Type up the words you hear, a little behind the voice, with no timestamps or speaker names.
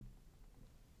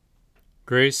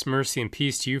Grace, mercy, and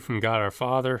peace to you from God our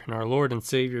Father and our Lord and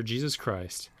Savior Jesus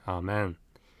Christ. Amen.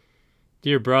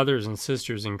 Dear brothers and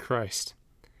sisters in Christ,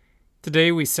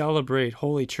 today we celebrate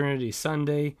Holy Trinity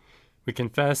Sunday. We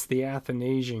confess the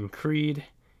Athanasian Creed.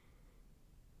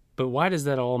 But why does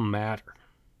that all matter?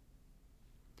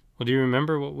 Well, do you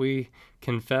remember what we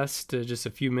confessed just a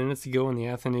few minutes ago in the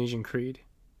Athanasian Creed?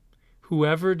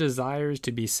 Whoever desires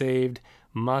to be saved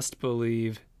must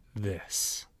believe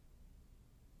this.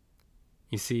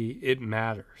 You see, it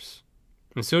matters.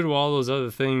 And so do all those other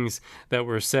things that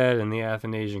were said in the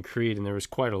Athanasian Creed, and there was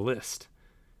quite a list.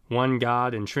 One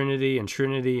God in Trinity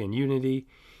and unity,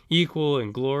 equal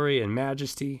in glory and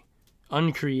majesty,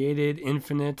 uncreated,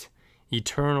 infinite,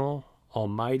 eternal,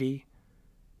 almighty.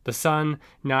 The Son,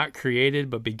 not created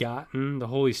but begotten. The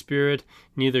Holy Spirit,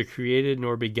 neither created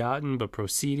nor begotten but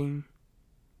proceeding.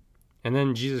 And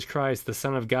then Jesus Christ, the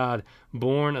Son of God,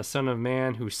 born a Son of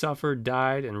Man, who suffered,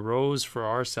 died, and rose for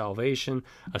our salvation,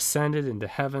 ascended into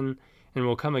heaven, and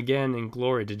will come again in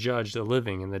glory to judge the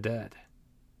living and the dead.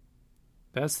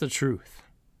 That's the truth.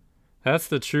 That's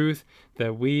the truth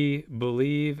that we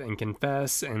believe and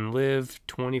confess and live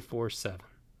 24/7.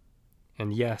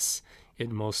 And yes, it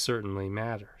most certainly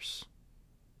matters.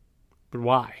 But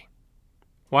why?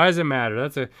 Why does it matter?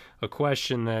 That's a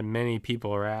question that many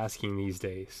people are asking these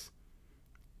days.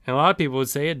 And a lot of people would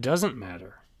say it doesn't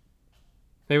matter.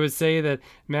 They would say that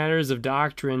matters of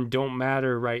doctrine don't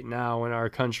matter right now in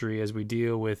our country as we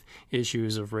deal with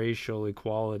issues of racial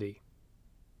equality.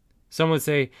 Some would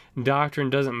say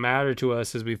doctrine doesn't matter to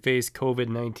us as we face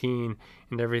COVID-19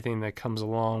 and everything that comes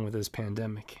along with this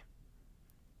pandemic.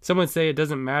 Some would say it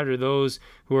doesn't matter to those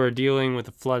who are dealing with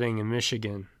the flooding in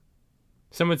Michigan.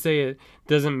 Some would say it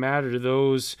doesn't matter to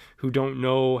those who don't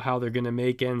know how they're going to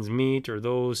make ends meet or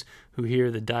those who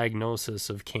hear the diagnosis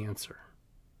of cancer.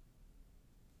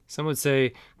 Some would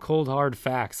say cold hard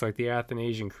facts like the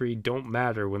Athanasian Creed don't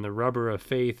matter when the rubber of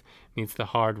faith meets the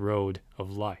hard road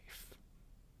of life.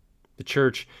 The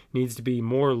church needs to be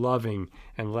more loving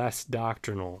and less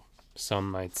doctrinal,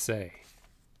 some might say.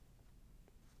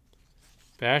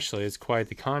 But actually, it's quite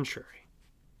the contrary.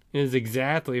 It is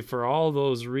exactly for all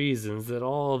those reasons that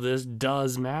all of this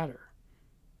does matter.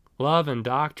 Love and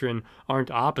doctrine aren't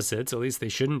opposites, at least they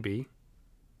shouldn't be.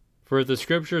 For if the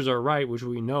scriptures are right, which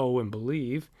we know and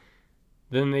believe,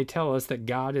 then they tell us that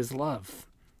God is love.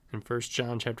 In 1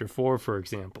 John chapter 4, for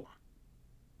example.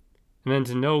 And then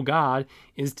to know God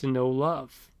is to know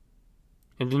love.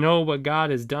 And to know what God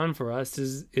has done for us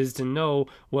is to know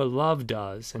what love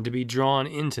does and to be drawn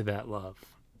into that love.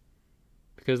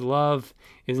 Because love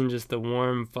isn't just the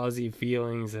warm, fuzzy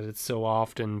feelings that it's so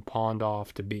often pawned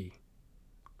off to be.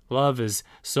 Love is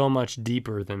so much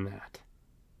deeper than that.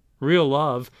 Real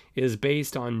love is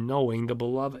based on knowing the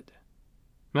beloved.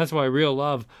 And that's why real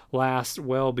love lasts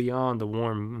well beyond the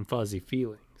warm and fuzzy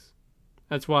feelings.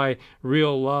 That's why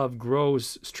real love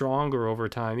grows stronger over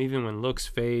time, even when looks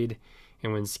fade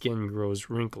and when skin grows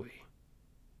wrinkly.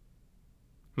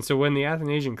 And so when the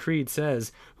Athanasian Creed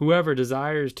says, whoever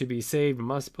desires to be saved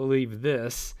must believe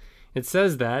this, it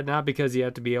says that not because you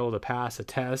have to be able to pass a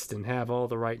test and have all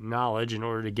the right knowledge in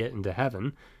order to get into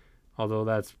heaven, although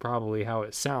that's probably how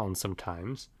it sounds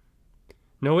sometimes.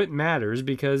 No, it matters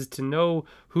because to know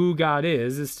who God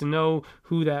is to know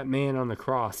who that man on the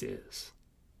cross is.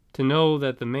 To know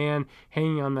that the man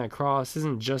hanging on that cross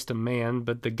isn't just a man,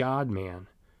 but the God-man,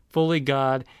 fully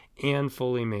God and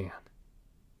fully man.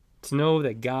 To know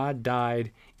that God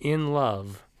died in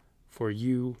love for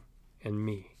you and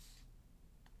me.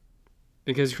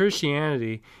 Because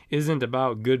Christianity isn't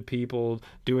about good people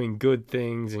doing good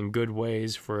things in good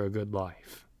ways for a good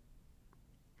life.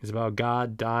 It's about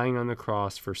God dying on the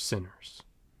cross for sinners.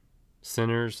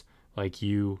 Sinners like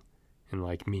you and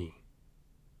like me.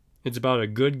 It's about a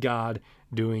good God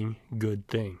doing good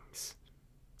things.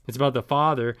 It's about the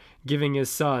Father giving His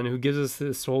Son who gives us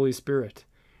this Holy Spirit.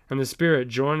 And the Spirit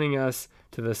joining us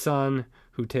to the Son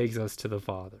who takes us to the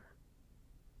Father.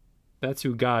 That's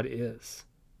who God is.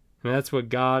 And that's what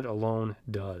God alone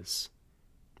does.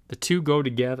 The two go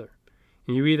together.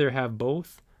 And you either have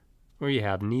both or you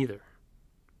have neither.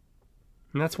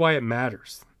 And that's why it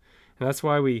matters. And that's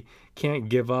why we can't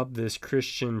give up this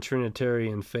Christian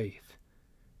Trinitarian faith.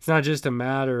 It's not just a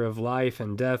matter of life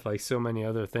and death like so many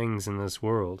other things in this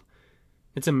world.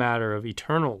 It's a matter of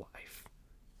eternal life.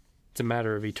 It's a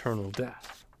matter of eternal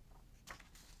death.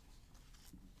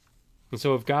 And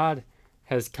so if God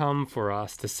has come for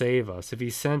us to save us, if He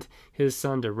sent His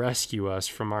Son to rescue us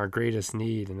from our greatest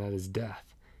need, and that is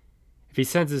death, if He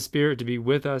sent His Spirit to be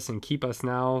with us and keep us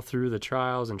now through the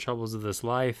trials and troubles of this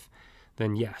life,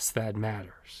 then yes, that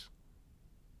matters.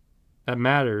 That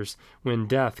matters when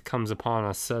death comes upon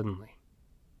us suddenly.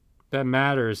 That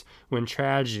matters when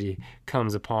tragedy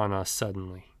comes upon us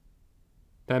suddenly.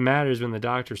 That matters when the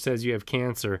doctor says you have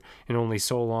cancer and only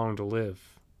so long to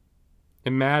live.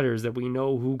 It matters that we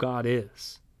know who God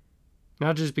is.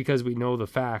 Not just because we know the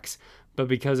facts, but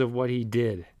because of what he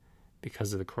did,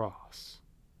 because of the cross.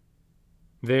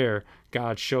 There,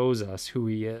 God shows us who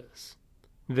he is.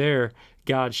 There,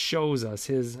 God shows us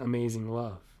his amazing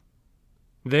love.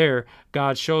 There,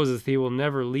 God shows us that he will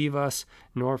never leave us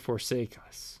nor forsake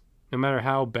us, no matter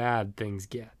how bad things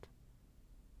get.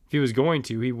 If he was going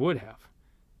to, he would have.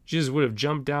 Jesus would have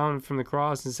jumped down from the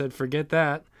cross and said, "Forget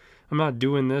that. I'm not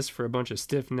doing this for a bunch of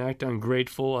stiff-necked,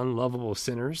 ungrateful, unlovable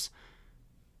sinners."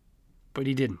 But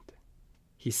he didn't.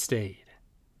 He stayed.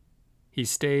 He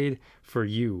stayed for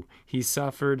you. He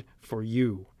suffered for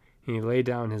you. And he laid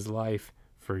down his life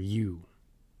for you.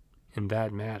 And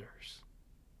that matters.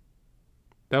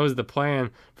 That was the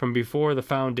plan from before the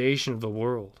foundation of the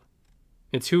world.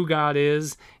 It's who God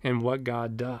is and what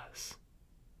God does.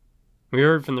 We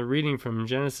heard from the reading from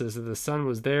Genesis that the Son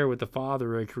was there with the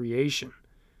Father at creation.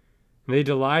 They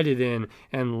delighted in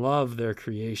and loved their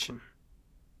creation.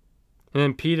 And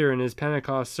then Peter in his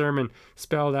Pentecost sermon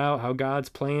spelled out how God's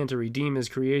plan to redeem his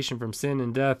creation from sin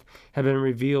and death had been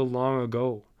revealed long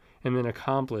ago and then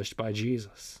accomplished by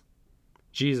Jesus.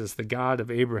 Jesus, the God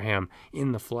of Abraham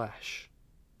in the flesh.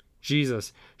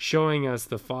 Jesus showing us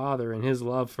the Father and his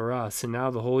love for us, and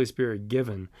now the Holy Spirit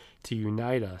given to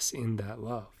unite us in that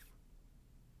love.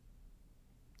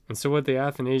 And so what the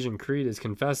Athanasian Creed is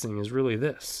confessing is really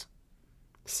this: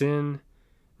 sin,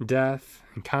 death,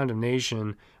 and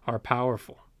condemnation are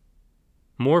powerful,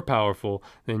 more powerful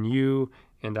than you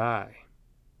and I.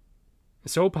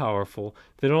 So powerful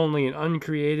that only an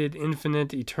uncreated,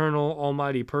 infinite, eternal,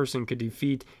 almighty person could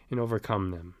defeat and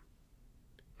overcome them.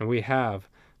 And we have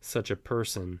such a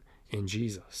person in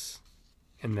Jesus,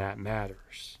 and that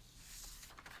matters.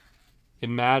 It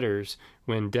matters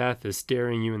when death is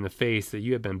staring you in the face that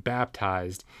you have been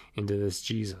baptized into this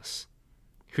Jesus,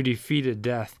 who defeated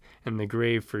death and the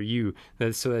grave for you,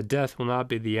 so that death will not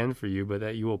be the end for you, but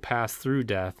that you will pass through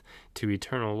death to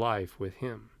eternal life with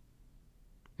him.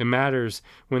 It matters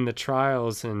when the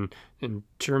trials and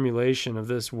tribulation of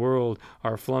this world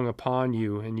are flung upon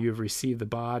you and you have received the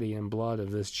body and blood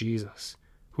of this Jesus,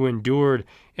 who endured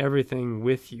everything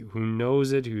with you, who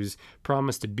knows it, who's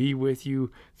promised to be with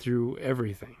you through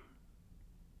everything.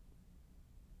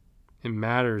 It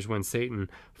matters when Satan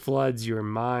floods your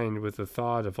mind with the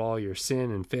thought of all your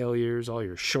sin and failures, all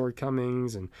your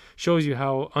shortcomings, and shows you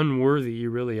how unworthy you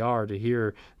really are to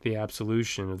hear the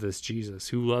absolution of this Jesus,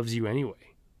 who loves you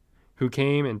anyway, who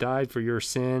came and died for your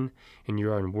sin and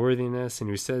your unworthiness,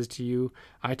 and who says to you,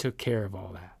 "I took care of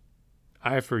all that.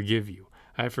 I forgive you.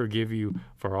 I forgive you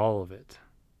for all of it."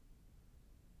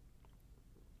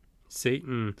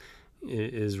 Satan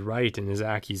is right in his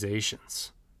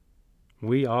accusations.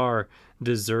 We are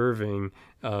deserving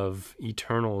of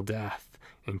eternal death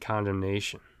and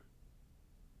condemnation.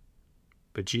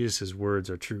 But Jesus' words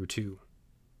are true too.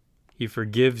 He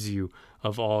forgives you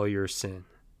of all your sin.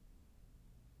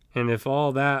 And if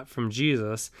all that from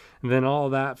Jesus, then all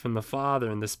that from the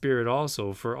Father and the Spirit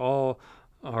also, for all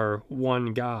are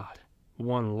one God,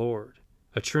 one Lord,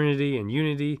 a Trinity in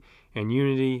unity and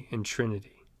unity in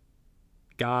Trinity.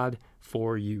 God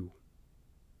for you.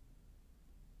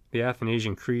 The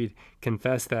Athanasian Creed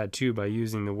confessed that too by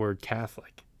using the word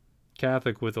Catholic.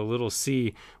 Catholic with a little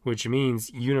c, which means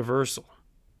universal,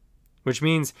 which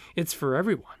means it's for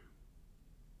everyone.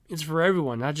 It's for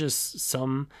everyone, not just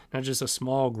a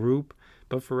small group,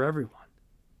 but for everyone.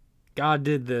 God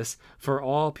did this for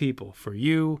all people, for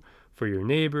you, for your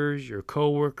neighbors, your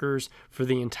co-workers, for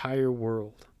the entire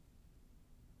world.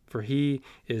 For he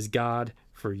is God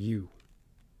for you.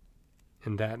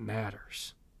 And that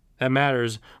matters. That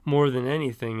matters more than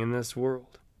anything in this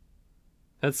world.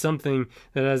 That's something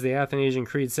that, as the Athanasian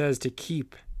Creed says, to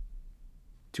keep,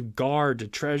 to guard, to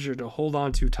treasure, to hold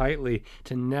on to tightly,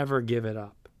 to never give it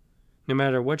up. No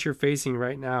matter what you're facing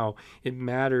right now, it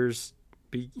matters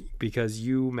because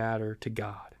you matter to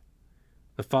God,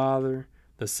 the Father,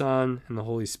 the Son, and the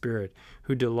Holy Spirit,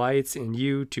 who delights in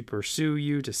you to pursue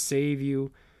you, to save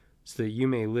you, so that you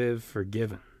may live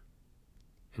forgiven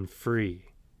and free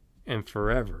and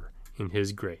forever in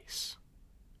his grace.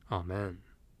 Amen.